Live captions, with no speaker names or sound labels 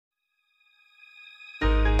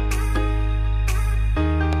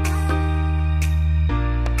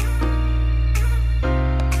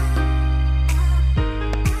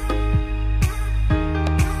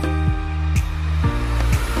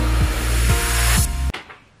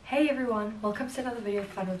everyone, welcome to another video of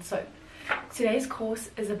Fun with Soap. Today's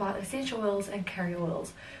course is about essential oils and carrier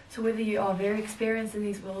oils. So whether you are very experienced in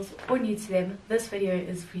these oils or new to them, this video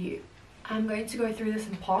is for you. I'm going to go through this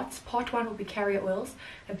in parts. Part 1 will be carrier oils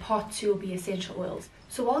and part 2 will be essential oils.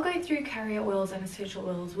 So while going through carrier oils and essential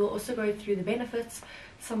oils, we'll also go through the benefits,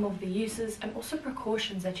 some of the uses, and also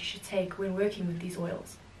precautions that you should take when working with these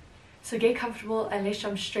oils. So get comfortable and let's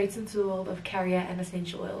jump straight into the world of carrier and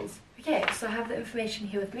essential oils. Okay, so I have the information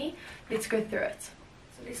here with me. Let's go through it.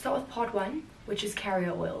 So let's start with part 1, which is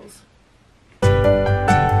carrier oils.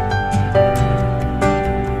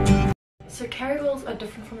 So carrier oils are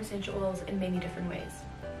different from essential oils in many different ways.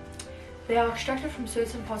 They are extracted from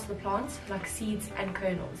certain parts of the plant, like seeds and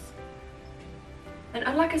kernels. And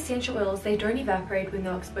unlike essential oils, they don't evaporate when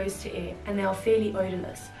they're exposed to air, and they are fairly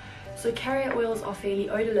odorless. So carrier oils are fairly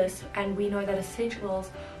odorless, and we know that essential oils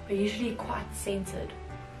are usually quite scented.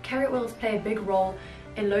 Carrier oils play a big role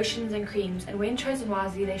in lotions and creams, and when chosen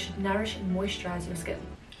wisely, they should nourish and moisturize your skin.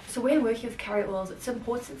 So when working with carrier oils, it's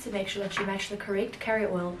important to make sure that you match the correct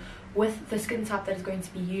carrier oil with the skin type that is going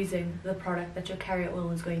to be using the product that your carrier oil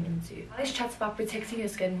is going into. Let's chat about protecting your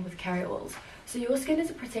skin with carrier oils. So your skin is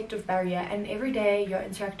a protective barrier, and every day you're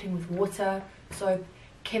interacting with water, soap,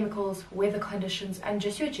 chemicals, weather conditions, and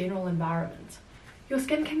just your general environment. Your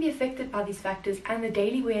skin can be affected by these factors, and the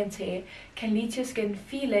daily wear and tear can lead to your skin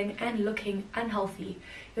feeling and looking unhealthy.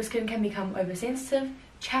 Your skin can become oversensitive,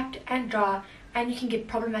 chapped and dry, and you can get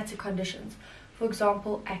problematic conditions. For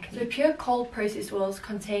example, acne. So pure cold processed oils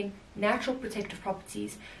contain natural protective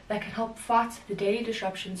properties that can help fight the daily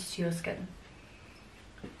disruptions to your skin.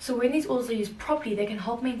 So when these oils are used properly, they can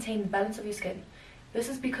help maintain the balance of your skin. This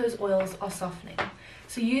is because oils are softening.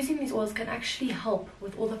 So using these oils can actually help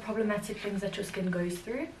with all the problematic things that your skin goes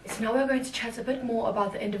through. So now we're going to chat a bit more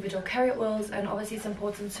about the individual carrier oils, and obviously it's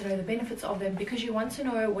important to know the benefits of them because you want to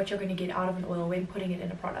know what you're going to get out of an oil when putting it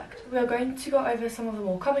in a product. We are going to go over some of the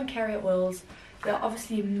more common carrier oils. There are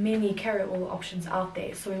obviously many carrier oil options out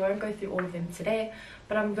there, so we won't go through all of them today,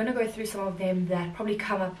 but I'm going to go through some of them that probably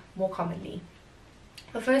come up more commonly.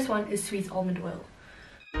 The first one is sweet almond oil.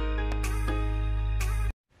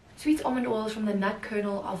 Sweet almond oil is from the nut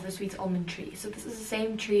kernel of the sweet almond tree. So this is the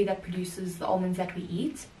same tree that produces the almonds that we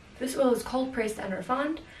eat. This oil is cold pressed and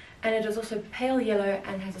refined, and it is also pale yellow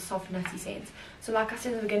and has a soft nutty scent. So like I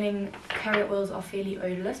said in the beginning, carrier oils are fairly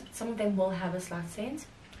odorless, but some of them will have a slight scent.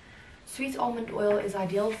 Sweet almond oil is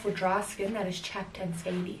ideal for dry skin that is chapped and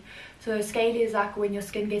scaly. So scaly is like when your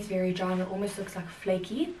skin gets very dry and it almost looks like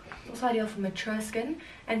flaky. It's also ideal for mature skin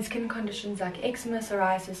and skin conditions like eczema,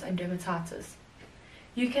 psoriasis, and dermatitis.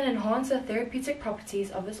 You can enhance the therapeutic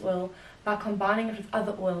properties of this oil by combining it with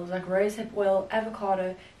other oils like rosehip oil,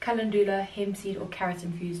 avocado, calendula, hemp seed, or carrot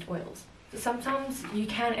infused oils. So sometimes you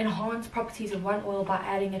can enhance properties of one oil by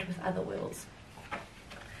adding it with other oils.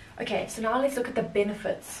 Okay, so now let's look at the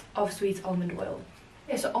benefits of sweet almond oil.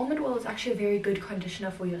 Okay, so almond oil is actually a very good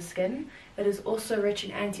conditioner for your skin. It is also rich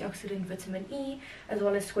in antioxidant vitamin E as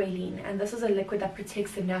well as squalene, and this is a liquid that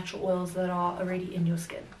protects the natural oils that are already in your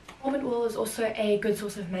skin. Almond oil is also a good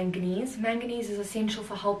source of manganese. Manganese is essential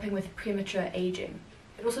for helping with premature aging.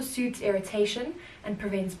 It also soothes irritation and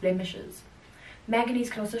prevents blemishes.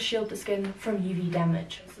 Manganese can also shield the skin from UV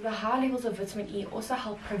damage. So the high levels of vitamin E also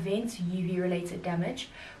help prevent UV related damage,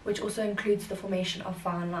 which also includes the formation of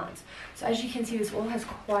fine lines. So as you can see, this oil has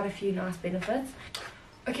quite a few nice benefits.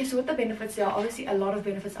 Okay, so with the benefits, there are obviously a lot of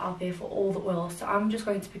benefits out there for all the oils, so I'm just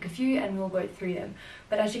going to pick a few and we'll go through them.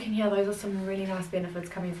 But as you can hear, those are some really nice benefits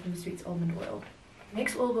coming from the sweet almond oil.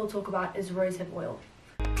 Next oil we'll talk about is rosehip oil.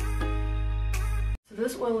 So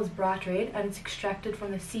this oil is bright red and it's extracted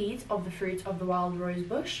from the seeds of the fruit of the wild rose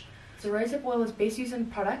bush. So rosehip oil is best used in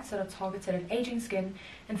products that are targeted at aging skin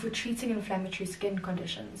and for treating inflammatory skin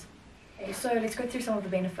conditions. Okay, so let's go through some of the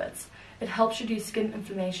benefits. It helps reduce skin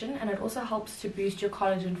inflammation, and it also helps to boost your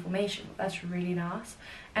collagen formation. That's really nice.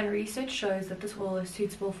 And research shows that this oil is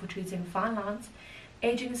suitable for treating fine lines,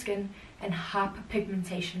 aging skin, and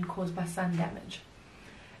hyperpigmentation caused by sun damage.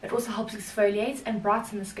 It also helps exfoliate and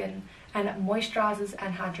brighten the skin, and it moisturizes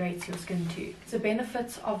and hydrates your skin too. So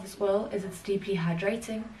benefits of this oil is it's deeply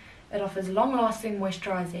hydrating, it offers long-lasting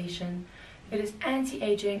moisturization, it is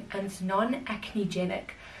anti-aging, and it's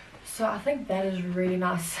non-acnegenic. So I think that is really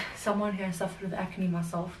nice. Someone who has suffered with acne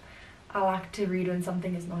myself, I like to read when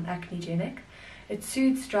something is non-acnegenic. It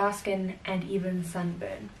soothes dry skin and even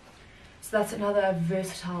sunburn. So that's another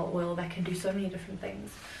versatile oil that can do so many different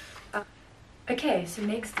things. Okay, so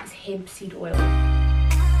next is hemp seed oil.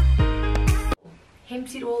 Hemp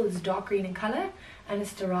seed oil is dark green in color and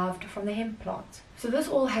it's derived from the hemp plant. So this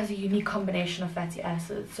oil has a unique combination of fatty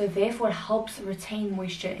acids, so therefore it helps retain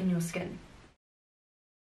moisture in your skin.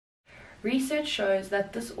 Research shows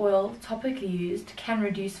that this oil, topically used, can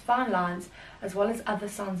reduce fine lines as well as other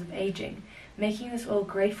signs of aging, making this oil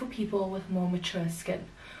great for people with more mature skin.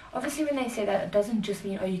 Obviously when they say that, it doesn't just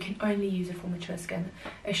mean, oh, you can only use it for mature skin.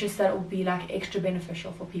 It's just that it will be like extra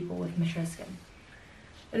beneficial for people with mature skin.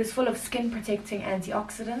 It is full of skin protecting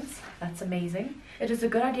antioxidants. That's amazing. It is a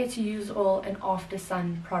good idea to use oil in after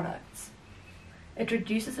sun products. It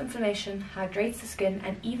reduces inflammation, hydrates the skin,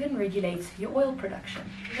 and even regulates your oil production.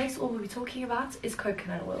 The next oil we'll be talking about is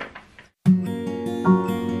coconut oil.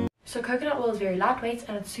 So coconut oil is very lightweight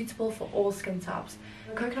and it's suitable for all skin types.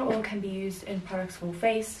 Coconut oil can be used in products for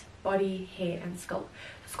face, body, hair, and scalp.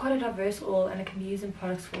 It's quite a diverse oil and it can be used in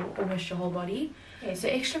products for almost your whole body. Okay, so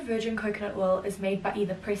extra virgin coconut oil is made by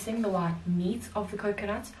either pressing the white meat of the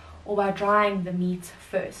coconut or by drying the meat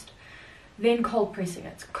first, then cold pressing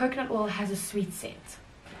it. Coconut oil has a sweet scent.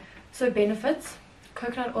 So benefits: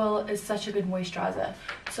 coconut oil is such a good moisturizer.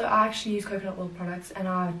 So I actually use coconut oil products and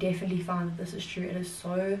I definitely find that this is true. It is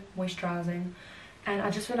so moisturizing and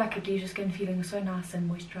I just feel like it leaves your skin feeling so nice and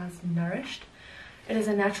moisturized and nourished. It is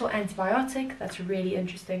a natural antibiotic. That's really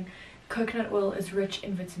interesting. Coconut oil is rich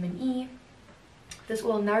in vitamin E. This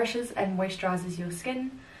oil nourishes and moisturizes your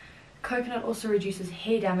skin. Coconut also reduces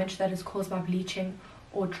hair damage that is caused by bleaching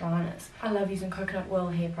or dryness. I love using coconut oil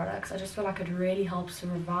hair products. I just feel like it really helps to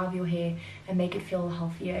revive your hair and make it feel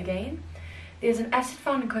healthier again. There's an acid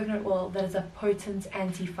found in coconut oil that is a potent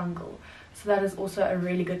antifungal, so that is also a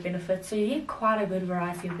really good benefit. So you get quite a good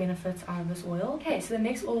variety of benefits out of this oil. Okay, so the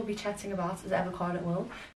next oil we'll be chatting about is avocado oil.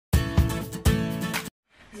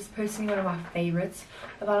 This is personally one of my favorites.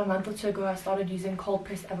 About a month or two ago I started using cold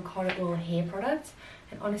pressed avocado oil hair products,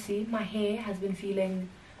 and honestly my hair has been feeling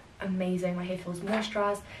amazing. My hair feels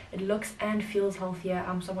moisturized, it looks and feels healthier.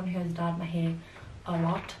 I'm someone who has dyed my hair a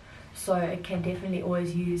lot, so it can definitely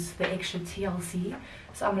always use the extra TLC.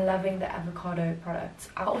 So I'm loving the avocado products.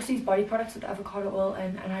 I also use body products with avocado oil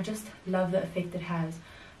and I just love the effect it has.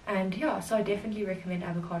 And yeah, so I definitely recommend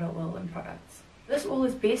avocado oil in products. This oil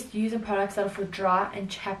is best used in products that are for dry and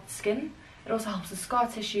chapped skin. It also helps with scar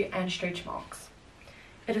tissue and stretch marks.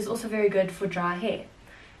 It is also very good for dry hair.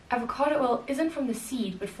 Avocado oil isn't from the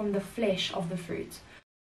seed but from the flesh of the fruit.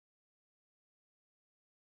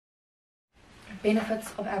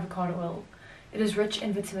 Benefits of avocado oil: it is rich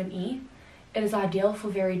in vitamin E. It is ideal for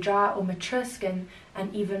very dry or mature skin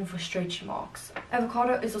and even for stretch marks.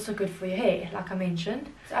 Avocado is also good for your hair, like I mentioned.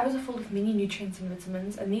 So avocados are full of many nutrients and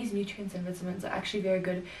vitamins, and these nutrients and vitamins are actually very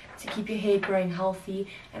good to keep your hair growing healthy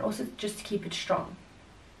and also just to keep it strong.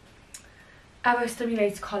 Avo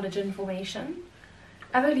stimulates collagen formation.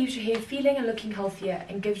 Avo leaves your hair feeling and looking healthier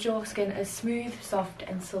and gives your skin a smooth, soft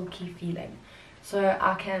and silky feeling. So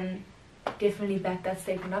I can definitely back that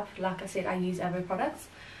statement up. Like I said, I use Avo products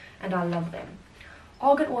and I love them.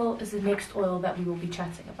 Argan oil is the next oil that we will be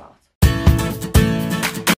chatting about.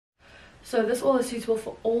 So this oil is suitable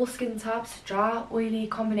for all skin types: dry, oily,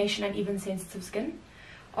 combination and even sensitive skin.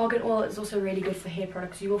 Argan oil is also really good for hair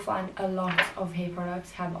products. You will find a lot of hair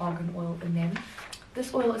products have argan oil in them.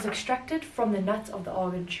 This oil is extracted from the nut of the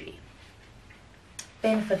argan tree.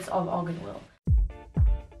 Benefits of argan oil.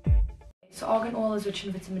 So argan oil is rich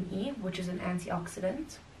in vitamin E, which is an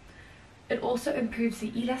antioxidant. It also improves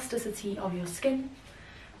the elasticity of your skin.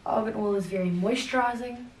 Argan oil is very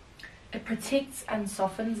moisturizing. It protects and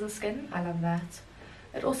softens the skin. I love that.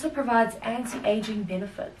 It also provides anti-aging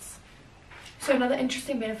benefits. So another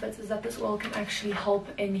interesting benefit is that this oil can actually help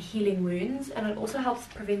in healing wounds, and it also helps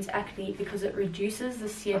prevent acne because it reduces the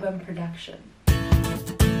sebum production.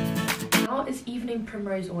 Now is evening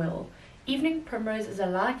primrose oil. Evening primrose is a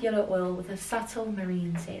light yellow oil with a subtle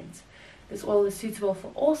marine scent. This oil is suitable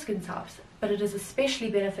for all skin types, but it is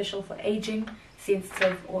especially beneficial for aging,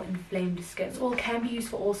 sensitive or inflamed skin. This oil can be used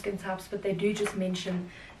for all skin types, but they do just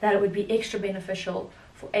mention that it would be extra beneficial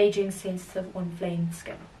for aging, sensitive or inflamed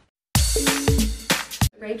skin.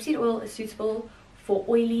 Rapeseed oil is suitable for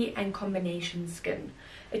oily and combination skin.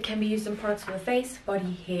 It can be used in products for the face,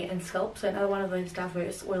 body, hair and scalp, so another one of those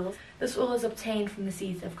diverse oils. This oil is obtained from the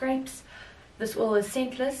seeds of grapes. This oil is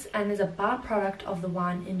scentless and is a byproduct of the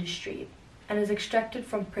wine industry and is extracted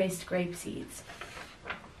from pressed grape seeds.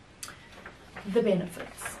 The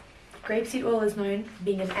benefits. Grapeseed oil is known for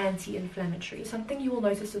being an anti-inflammatory. Something you will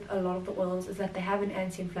notice with a lot of the oils is that they have an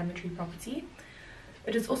anti-inflammatory property.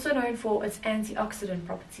 It is also known for its antioxidant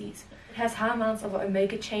properties. It has high amounts of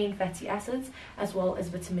omega chain fatty acids as well as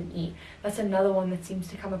vitamin E. That's another one that seems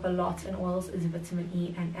to come up a lot in oils, is vitamin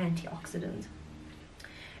E and antioxidant.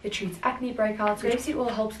 It treats acne breakouts. Grapeseed oil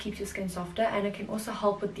helps keep your skin softer, and it can also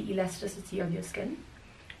help with the elasticity of your skin.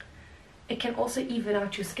 It can also even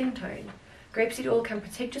out your skin tone. Grapeseed oil can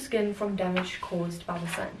protect your skin from damage caused by the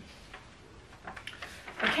sun.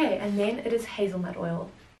 Okay, and then it is hazelnut oil.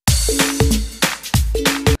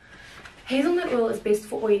 Hazelnut oil is best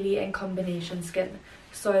for oily and combination skin.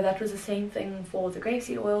 So that was the same thing for the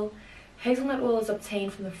grapeseed oil. Hazelnut oil is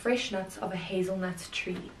obtained from the fresh nuts of a hazelnut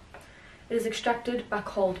tree. It is extracted by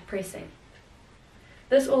cold pressing.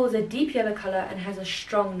 This oil is a deep yellow color and has a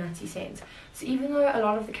strong nutty scent. So even though a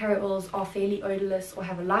lot of the carrot oils are fairly odorless or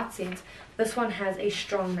have a light scent, this one has a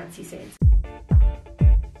strong nutty scent.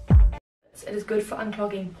 It is good for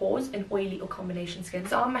unclogging pores in oily or combination skin.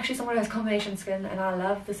 So I'm actually someone who has combination skin, and I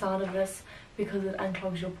love the sound of this because it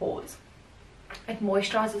unclogs your pores. It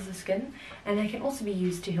moisturizes the skin, and it can also be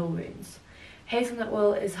used to heal wounds. Hazelnut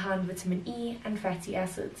oil is high in vitamin E and fatty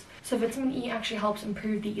acids. So vitamin E actually helps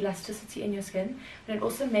improve the elasticity in your skin, and it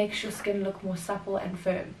also makes your skin look more supple and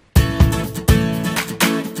firm.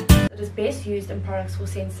 It is best used in products for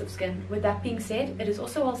sensitive skin. With that being said, it is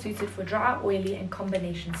also well suited for dry, oily and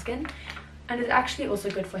combination skin, and is actually also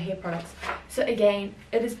good for hair products. So again,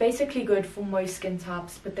 it is basically good for most skin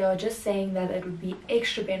types, but they are just saying that it would be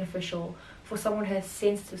extra beneficial for someone who has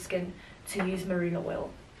sensitive skin to use marula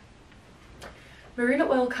oil. Marula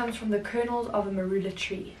oil comes from the kernels of a marula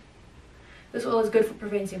tree. This oil is good for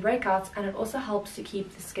preventing breakouts, and it also helps to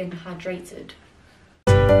keep the skin hydrated.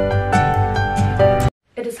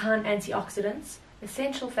 It is high in antioxidants,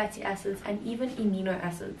 essential fatty acids and even amino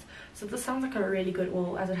acids. So this sounds like a really good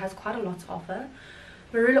oil as it has quite a lot to offer.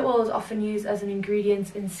 Marula oil is often used as an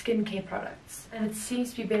ingredient in skincare products, and it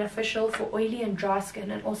seems to be beneficial for oily and dry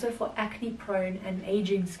skin and also for acne prone and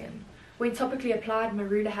aging skin. When topically applied,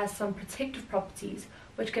 marula has some protective properties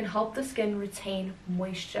which can help the skin retain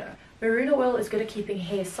moisture. Marula oil is good at keeping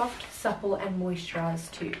hair soft, supple and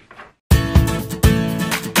moisturized too.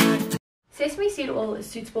 Sesame seed oil is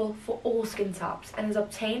suitable for all skin types and is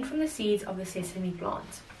obtained from the seeds of the sesame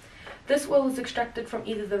plant. This oil is extracted from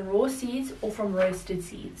either the raw seeds or from roasted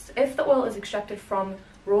seeds. If the oil is extracted from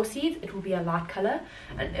raw seeds, it will be a light color,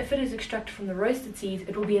 and if it is extracted from the roasted seeds,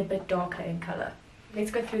 it will be a bit darker in color. Let's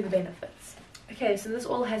go through the benefits. Okay, so this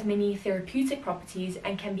oil has many therapeutic properties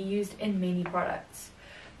and can be used in many products.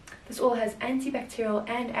 This oil has antibacterial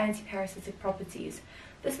and antiparasitic properties.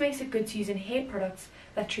 This makes it good to use in hair products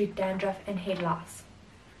that treat dandruff and head lice.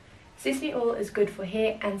 Sesame oil is good for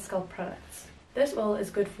hair and scalp products. This oil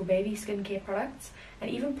is good for baby skincare products and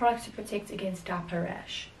even products to protect against diaper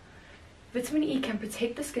rash. Vitamin E can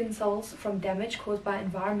protect the skin cells from damage caused by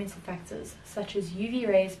environmental factors such as UV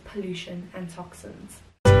rays, pollution and toxins.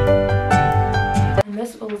 And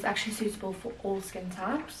this oil is actually suitable for all skin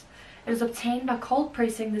types. It is obtained by cold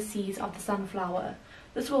pressing the seeds of the sunflower.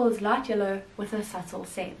 This oil is light yellow with a subtle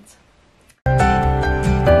scent.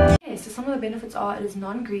 Okay, so some of the benefits are it is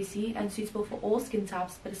non-greasy and suitable for all skin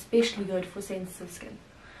types, but especially good for sensitive skin.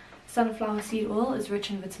 Sunflower seed oil is rich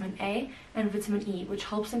in vitamin A and vitamin E, which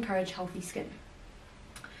helps encourage healthy skin.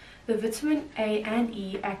 The vitamin A and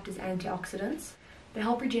E act as antioxidants. They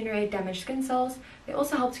help regenerate damaged skin cells. They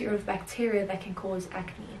also help to get rid of bacteria that can cause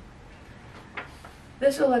acne.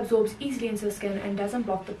 This oil absorbs easily into the skin and doesn't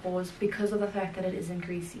block the pores because of the fact that it isn't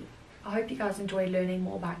greasy. I hope you guys enjoyed learning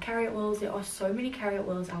more about carrier oils. There are so many carrier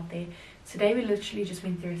oils out there. Today we literally just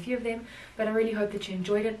went through a few of them, but I really hope that you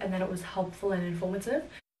enjoyed it and that it was helpful and informative.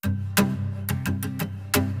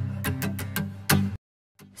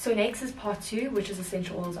 So next is part 2, which is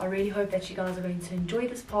essential oils. I really hope that you guys are going to enjoy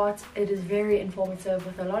this part. It is very informative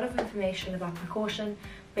with a lot of information about precaution,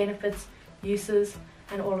 benefits, uses,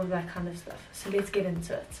 and all of that kind of stuff. So let's get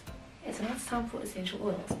into it. Okay, so now it's time for essential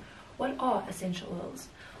oils. What are essential oils?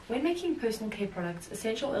 When making personal care products,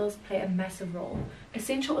 essential oils play a massive role.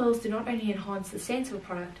 Essential oils do not only enhance the scent of a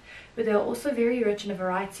product, but they are also very rich in a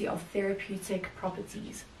variety of therapeutic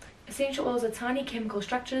properties. Essential oils are tiny chemical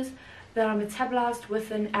structures that are metabolized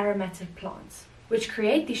within aromatic plants, which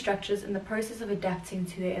create these structures in the process of adapting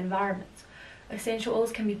to their environment. Essential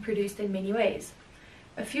oils can be produced in many ways.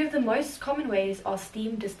 A few of the most common ways are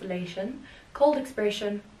steam distillation, cold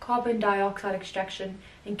expression, carbon dioxide extraction,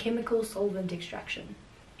 and chemical solvent extraction.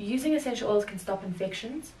 Using essential oils can stop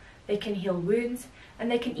infections, they can heal wounds,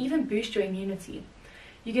 and they can even boost your immunity.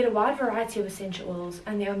 You get a wide variety of essential oils,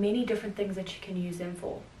 and there are many different things that you can use them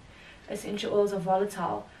for. Essential oils are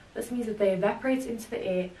volatile. This means that they evaporate into the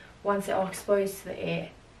air once they are exposed to the air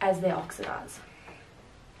as they oxidize.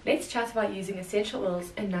 Let's chat about using essential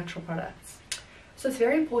oils in natural products. So it's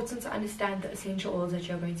very important to understand the essential oils that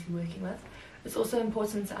you're going to be working with. It's also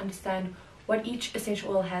important to understand what each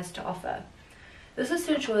essential oil has to offer. This is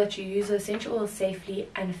to ensure that you use the essential oils safely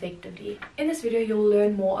and effectively. In this video, you'll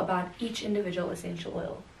learn more about each individual essential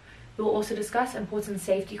oil. We will also discuss important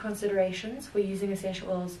safety considerations for using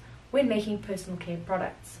essential oils when making personal care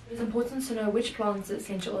products. It is important to know which plants the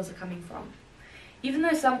essential oils are coming from. Even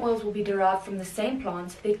though some oils will be derived from the same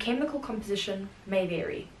plant, their chemical composition may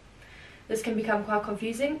vary. This can become quite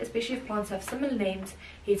confusing, especially if plants have similar names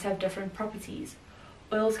yet have different properties.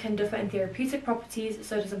 Oils can differ in therapeutic properties,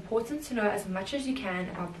 so it is important to know as much as you can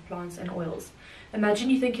about the plants and oils. Imagine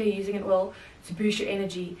you think you're using an oil to boost your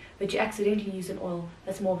energy, but you accidentally use an oil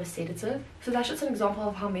that's more of a sedative. So that's just an example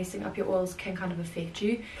of how messing up your oils can kind of affect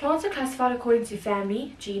you. Plants are classified according to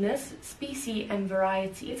family, genus, species, and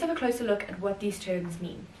variety. Let's have a closer look at what these terms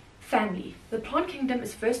mean. Family. The plant kingdom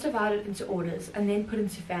is first divided into orders and then put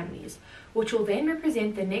into families, which will then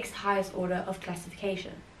represent the next highest order of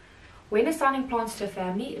classification. When assigning plants to a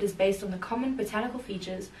family, it is based on the common botanical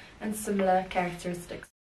features and similar characteristics.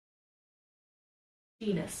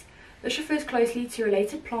 Genus. This refers closely to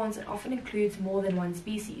related plants and often includes more than one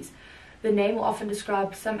species. The name will often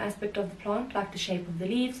describe some aspect of the plant, like the shape of the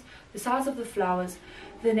leaves, the size of the flowers.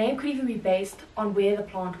 The name could even be based on where the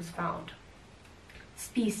plant was found.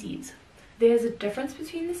 Species. There is a difference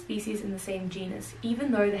between the species in the same genus,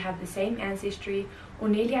 even though they have the same ancestry or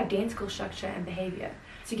nearly identical structure and behavior.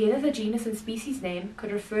 Together, the genus and species name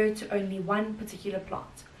could refer to only one particular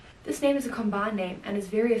plant. This name is a combined name and is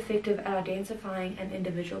very effective at identifying an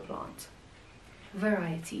individual plant.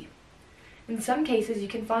 Variety. In some cases, you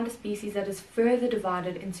can find a species that is further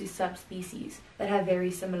divided into subspecies that have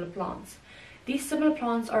very similar plants. These similar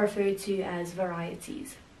plants are referred to as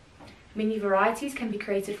varieties. Many varieties can be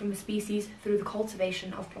created from a species through the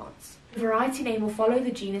cultivation of plants. The variety name will follow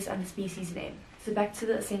the genus and the species name. So back to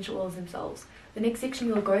the essential oils themselves. The next section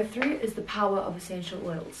we'll go through is the power of essential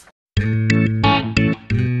oils.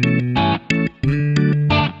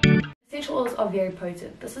 Essential oils are very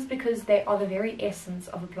potent. This is because they are the very essence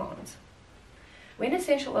of a plant. When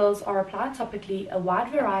essential oils are applied topically, a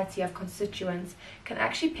wide variety of constituents can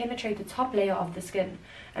actually penetrate the top layer of the skin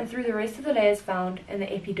and through the rest of the layers found in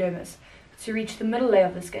the epidermis to reach the middle layer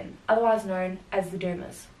of the skin, otherwise known as the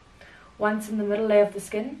dermis. Once in the middle layer of the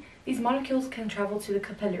skin, these molecules can travel to the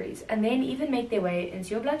capillaries and then even make their way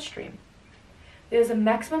into your bloodstream. There is a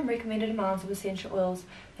maximum recommended amount of essential oils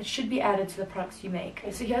that should be added to the products you make.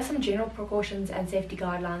 So here are some general precautions and safety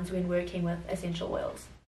guidelines when working with essential oils.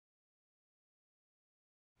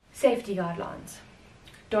 Safety guidelines.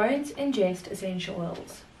 Don't ingest essential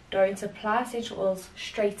oils. Don't apply essential oils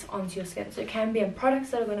straight onto your skin. So it can be in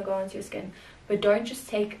products that are going to go onto your skin, but don't just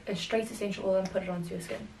take a straight essential oil and put it onto your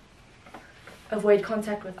skin. Avoid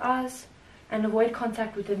contact with eyes and avoid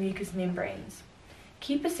contact with the mucous membranes.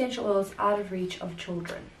 Keep essential oils out of reach of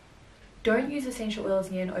children. Don't use essential oils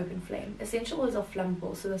near an open flame. Essential oils are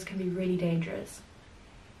flammable, so this can be really dangerous.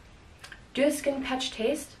 Do a skin patch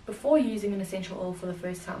test before using an essential oil for the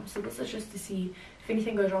first time. So this is just to see if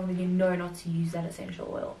anything goes wrong, then you know not to use that essential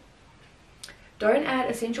oil. Don't add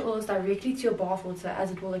essential oils directly to your bath water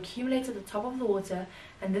as it will accumulate at the top of the water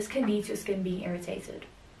and this can lead to your skin being irritated.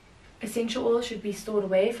 Essential oils should be stored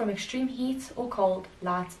away from extreme heat or cold,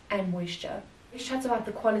 light and moisture. Let's chat about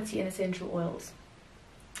the quality in essential oils.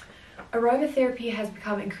 Aromatherapy has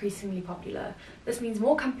become increasingly popular. This means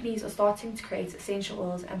more companies are starting to create essential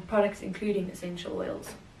oils and products including essential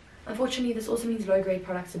oils. Unfortunately, this also means low-grade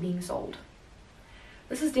products are being sold.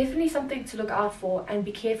 This is definitely something to look out for and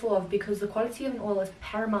be careful of because the quality of an oil is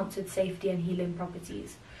paramount to its safety and healing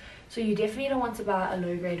properties. So you definitely don't want to buy a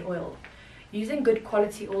low-grade oil. Using good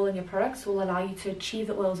quality oil in your products will allow you to achieve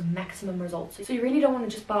the oil's maximum results. So you really don't want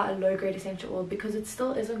to just buy a low-grade essential oil because it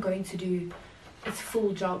still isn't going to do its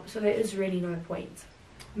full job, so there is really no point.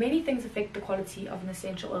 Many things affect the quality of an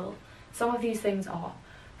essential oil. Some of these things are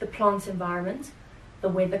the plant's environment, the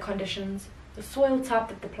weather conditions, the soil type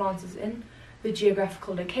that the plant is in, the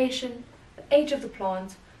geographical location, the age of the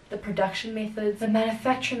plant, the production methods, the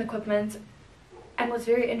manufacturing equipment, and what's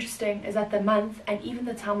very interesting is that the month and even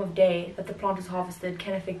the time of day that the plant is harvested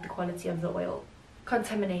can affect the quality of the oil.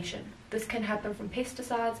 Contamination. This can happen from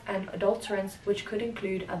pesticides and adulterants, which could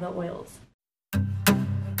include other oils.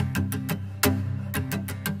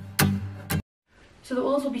 So the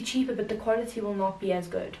oils will be cheaper, but the quality will not be as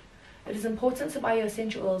good. It is important to buy your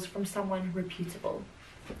essential oils from someone reputable.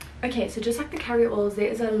 Okay, so just like the carrier oils, there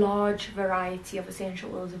is a large variety of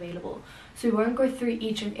essential oils available. So we won't go through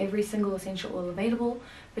each and every single essential oil available,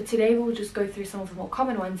 but today we'll just go through some of the more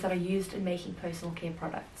common ones that are used in making personal care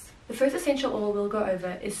products. The first essential oil we'll go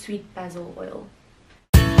over is sweet basil oil.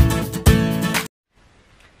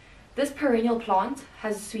 This perennial plant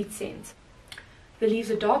has a sweet scent. The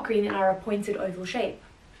leaves are dark green and are a pointed oval shape.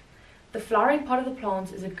 The flowering part of the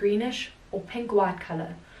plant is a greenish or pink-white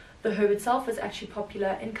colour. The herb itself is actually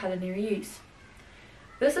popular in culinary use.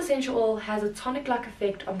 This essential oil has a tonic-like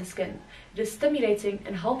effect on the skin. It is stimulating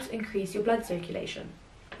and helps increase your blood circulation.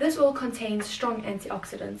 This oil contains strong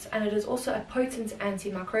antioxidants, and it is also a potent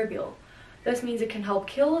antimicrobial. This means it can help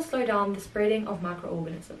kill or slow down the spreading of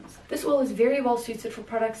microorganisms. This oil is very well suited for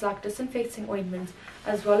products like disinfecting ointment,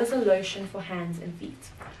 as well as a lotion for hands and feet.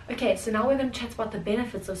 Okay, so now we're going to chat about the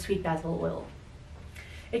benefits of sweet basil oil.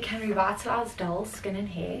 It can revitalize dull skin and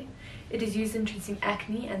hair. It is used in treating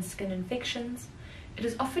acne and skin infections. It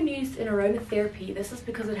is often used in aromatherapy. This is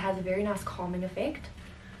because it has a very nice calming effect.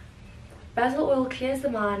 Basil oil clears the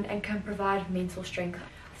mind and can provide mental strength.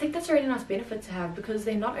 I think that's a really nice benefit to have, because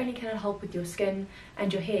they not only can it help with your skin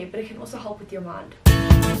and your hair, but it can also help with your mind.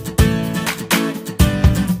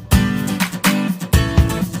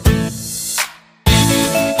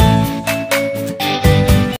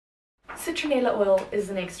 Citronella oil is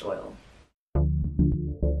the next oil.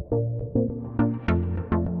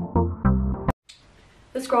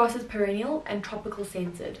 This grass is perennial and tropical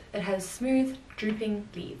scented. It has smooth, drooping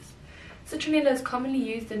leaves. Citronella is commonly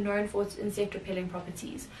used and known for its insect repelling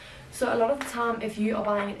properties. So a lot of the time, if you are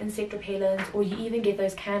buying an insect repellent, or you even get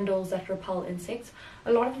those candles that repel insects,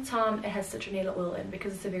 a lot of the time it has citronella oil in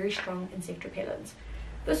because it's a very strong insect repellent.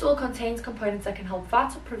 This oil contains components that can help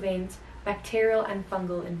fight or prevent bacterial and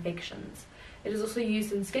fungal infections. It is also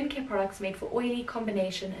used in skincare products made for oily,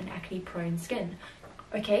 combination and acne-prone skin.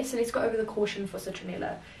 Okay, so let's go over the caution for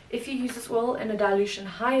citronella. If you use this oil in a dilution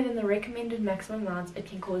higher than the recommended maximum amount, it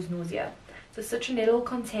can cause nausea. The citronella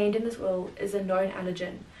contained in this oil is a known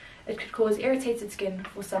allergen. It could cause irritated skin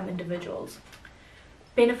for some individuals.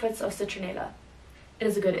 Benefits of citronella. It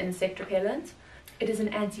is a good insect repellent. It is an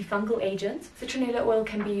antifungal agent. Citronella oil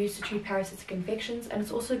can be used to treat parasitic infections, and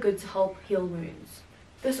it's also good to help heal wounds.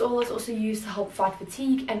 This oil is also used to help fight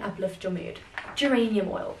fatigue and uplift your mood. Geranium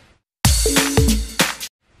oil.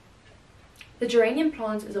 The geranium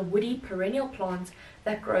plant is a woody perennial plant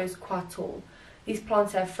that grows quite tall. These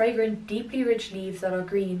plants have fragrant, deeply rich leaves that are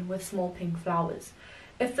green with small pink flowers.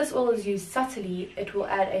 If this oil is used subtly, it will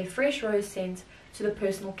add a fresh rose scent to the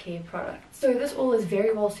personal care product. So this oil is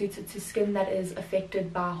very well suited to skin that is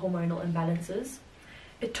affected by hormonal imbalances.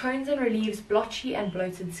 It tones and relieves blotchy and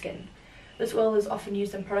bloated skin. This oil is often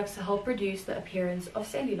used in products to help reduce the appearance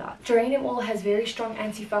of cellulite. Geranium oil has very strong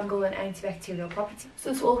antifungal and antibacterial properties, so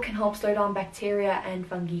this oil can help slow down bacteria and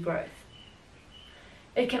fungi growth.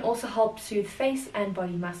 It can also help soothe face and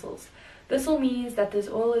body muscles. This all means that this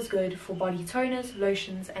oil is good for body toners,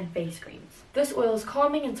 lotions and face creams. This oil's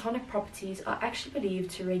calming and tonic properties are actually believed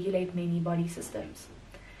to regulate many body systems,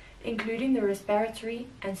 including the respiratory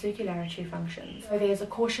and circulatory functions. So there's a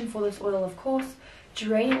caution for this oil, of course.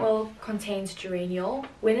 Geranium oil contains geraniol.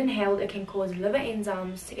 When inhaled, it can cause liver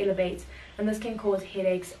enzymes to elevate, and this can cause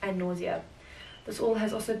headaches and nausea. This oil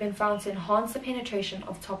has also been found to enhance the penetration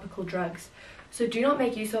of topical drugs. So do not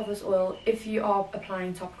make use of this oil if you are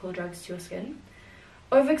applying topical drugs to your skin.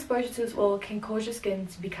 Overexposure to this oil can cause your skin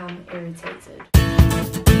to become irritated.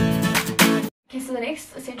 Okay, so the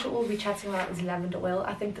next essential oil we'll be chatting about is lavender oil.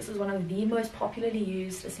 I think this is one of the most popularly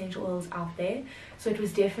used essential oils out there, so it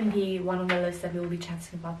was definitely one on the list that we will be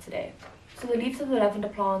chatting about today. So the leaves of the lavender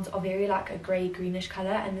plant are very like a grey-greenish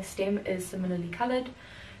colour, and the stem is similarly coloured.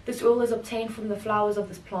 This oil is obtained from the flowers of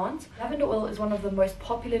this plant. Lavender oil is one of the most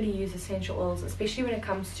popularly used essential oils, especially when it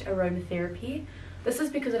comes to aromatherapy. This is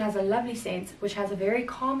because it has a lovely scent, which has a very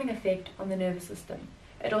calming effect on the nervous system.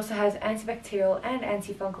 It also has antibacterial and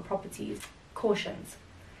antifungal properties. Cautions.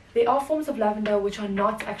 There are forms of lavender which are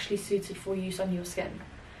not actually suited for use on your skin.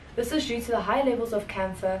 This is due to the high levels of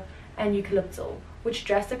camphor and eucalyptal, which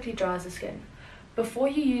drastically dries the skin. Before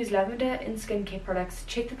you use lavender in skincare products,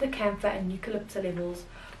 check that the camphor and eucalyptal levels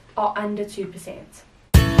are under 2%.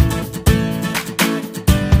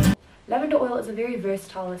 Lavender oil is a very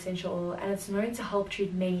versatile essential oil, and it's known to help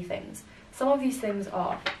treat many things. Some of these things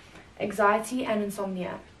are anxiety and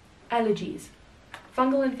insomnia, allergies,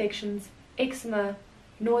 fungal infections, eczema,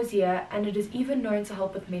 nausea, and it is even known to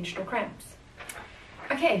help with menstrual cramps.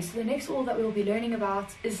 Okay, so the next oil that we will be learning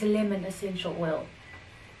about is the lemon essential oil.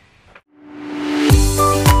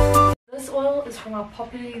 This oil is from our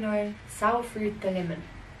popularly known sour fruit, the lemon.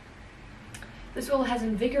 This oil has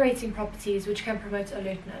invigorating properties which can promote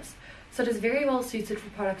alertness, so it is very well suited for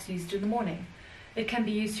products used in the morning. It can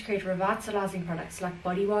be used to create revitalizing products like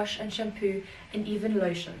body wash and shampoo, and even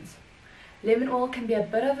lotions. Lemon oil can be a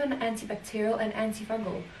bit of an antibacterial and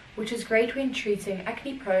antifungal, which is great when treating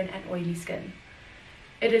acne-prone and oily skin.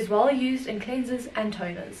 It is well used in cleansers and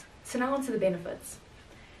toners. So now on to the benefits.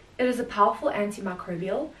 It is a powerful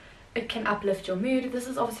antimicrobial. It can uplift your mood. This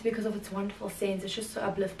is obviously because of its wonderful scent. It's just so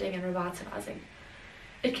uplifting and revitalizing.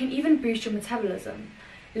 It can even boost your metabolism.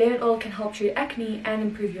 Lemon oil can help treat acne and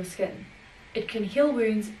improve your skin. It can heal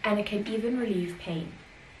wounds and it can even relieve pain.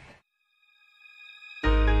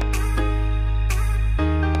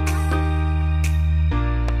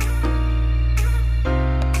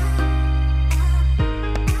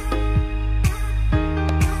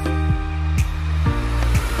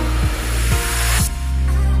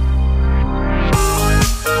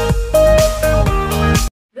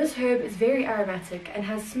 This herb is very aromatic and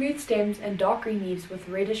has smooth stems and dark green leaves with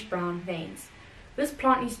reddish brown veins. This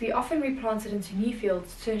plant needs to be often replanted into new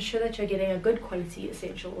fields to ensure that you're getting a good quality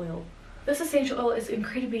essential oil. This essential oil is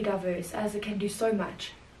incredibly diverse as it can do so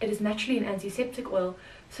much. It is naturally an antiseptic oil,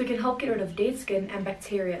 so it can help get rid of dead skin and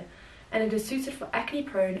bacteria, and it is suited for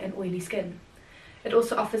acne-prone and oily skin. It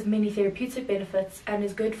also offers many therapeutic benefits and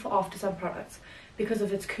is good for after-sun products because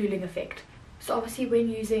of its cooling effect. So obviously when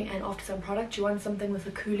using an after-sun product, you want something with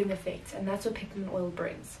a cooling effect, and that's what peppermint oil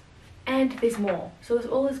brings. And there's more, so this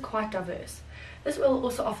oil is quite diverse. This oil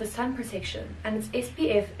also offers sun protection, and its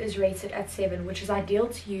SPF is rated at 7, which is ideal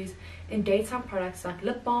to use in daytime products like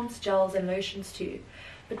lip balms, gels and lotions too.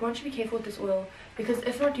 But one should be careful with this oil because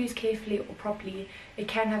if not used carefully or properly, it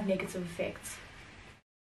can have negative effects.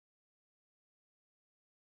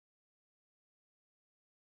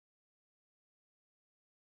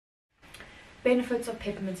 Benefits of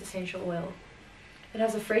peppermint essential oil. It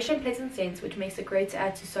has a fresh and pleasant scent which makes it great to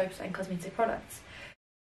add to soaps and cosmetic products.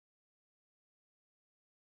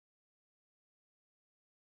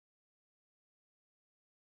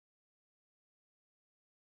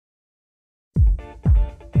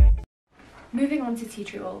 Moving on to tea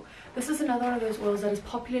tree oil. This is another one of those oils that is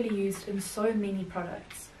popularly used in so many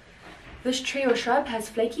products. This tree or shrub has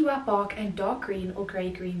flaky white bark and dark green or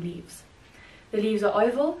grey-green leaves. The leaves are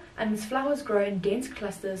oval and its flowers grow in dense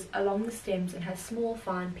clusters along the stems and has small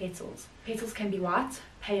fine petals. Petals can be white,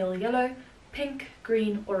 pale yellow, pink,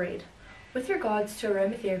 green or red. With regards to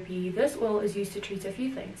aromatherapy, this oil is used to treat a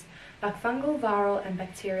few things, like fungal, viral and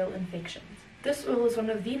bacterial infections. This oil is one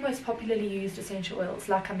of the most popularly used essential oils,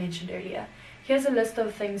 like I mentioned earlier. Here's a list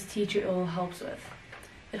of things tea tree oil helps with.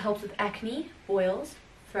 It helps with acne, boils,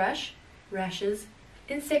 thrush, rashes,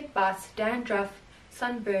 insect bites, dandruff,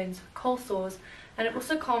 sunburns, cold sores, and it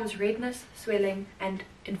also calms redness, swelling, and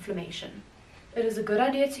inflammation. It is a good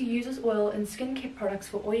idea to use this oil in skincare products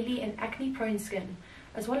for oily and acne-prone skin,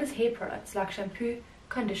 as well as hair products like shampoo,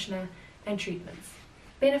 conditioner, and treatments.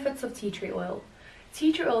 Benefits of tea tree oil.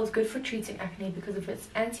 Tea tree oil is good for treating acne because of its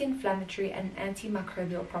anti-inflammatory and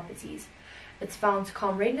antimicrobial properties. It's found to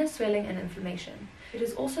calm redness, swelling, and inflammation. It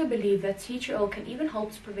is also believed that tea tree oil can even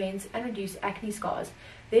help to prevent and reduce acne scars,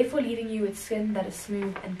 therefore leaving you with skin that is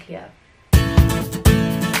smooth and clear.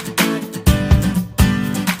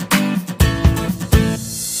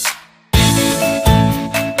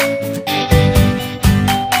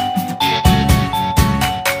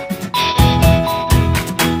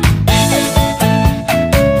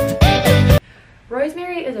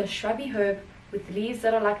 Rosemary is a shrubby herb with leaves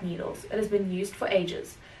that are like needles. It has been used for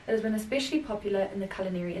ages. It has been especially popular in the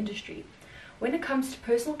culinary industry. When it comes to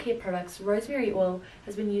personal care products, rosemary oil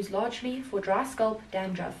has been used largely for dry scalp,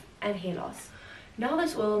 dandruff, and hair loss. Now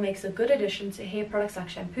this oil makes a good addition to hair products like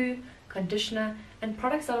shampoo, conditioner, and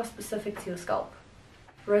products that are specific to your scalp.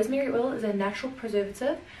 Rosemary oil is a natural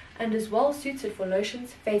preservative and is well suited for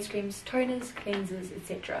lotions, face creams, toners, cleansers,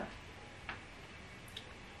 etc.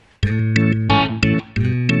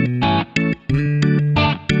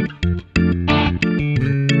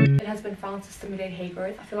 Found to stimulate hair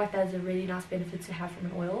growth. I feel like that is a really nice benefit to have from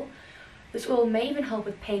an oil. This oil may even help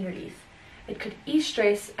with pain relief. It could ease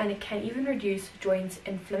stress and it can even reduce joint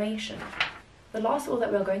inflammation. The last oil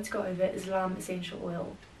that we are going to go over is lime essential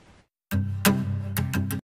oil.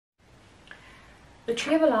 The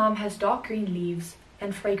tree of a lime has dark green leaves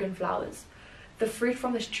and fragrant flowers. The fruit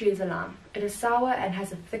from this tree is a lime. It is sour and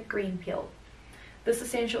has a thick green peel. This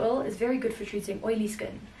essential oil is very good for treating oily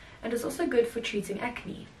skin and is also good for treating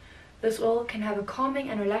acne. This oil can have a calming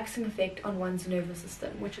and relaxing effect on one's nervous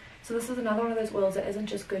system. So this is another one of those oils that isn't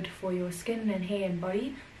just good for your skin and hair and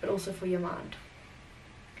body, but also for your mind.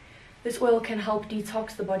 This oil can help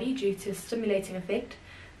detox the body due to a stimulating effect.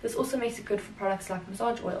 This also makes it good for products like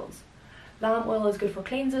massage oils. Lime oil is good for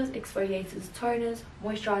cleansers, exfoliators, toners,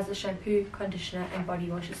 moisturizers, shampoo, conditioner, and body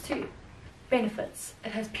washes too. Benefits.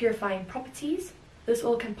 It has purifying properties. This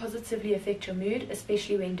oil can positively affect your mood,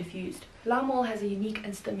 especially when diffused. Lime oil has a unique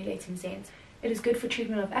and stimulating scent. It is good for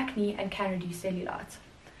treatment of acne and can reduce cellulite.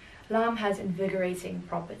 Lime has invigorating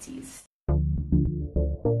properties.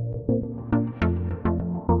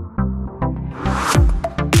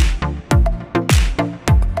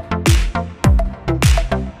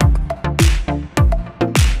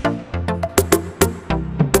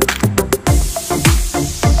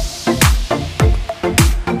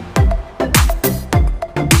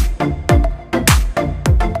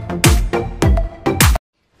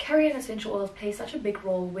 Carrier essential oils play such a big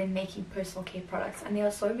role when making personal care products, and there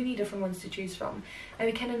are so many different ones to choose from, and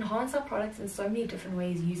we can enhance our products in so many different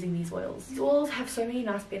ways using these oils. These oils have so many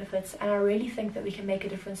nice benefits, and I really think that we can make a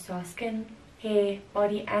difference to our skin, hair,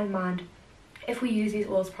 body and mind if we use these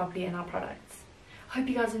oils properly in our products. I hope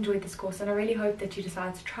you guys enjoyed this course, and I really hope that you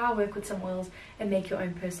decide to try work with some oils and make your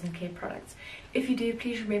own personal care products. If you do,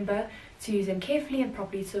 please remember to use them carefully and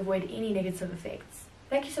properly to avoid any negative effects.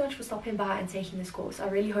 Thank you so much for stopping by and taking this course. I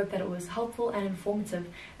really hope that it was helpful and informative,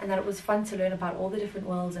 and that it was fun to learn about all the different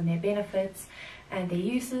oils and their benefits and their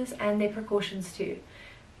uses and their precautions too.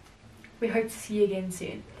 We hope to see you again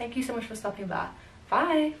soon. Thank you so much for stopping by.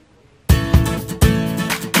 Bye!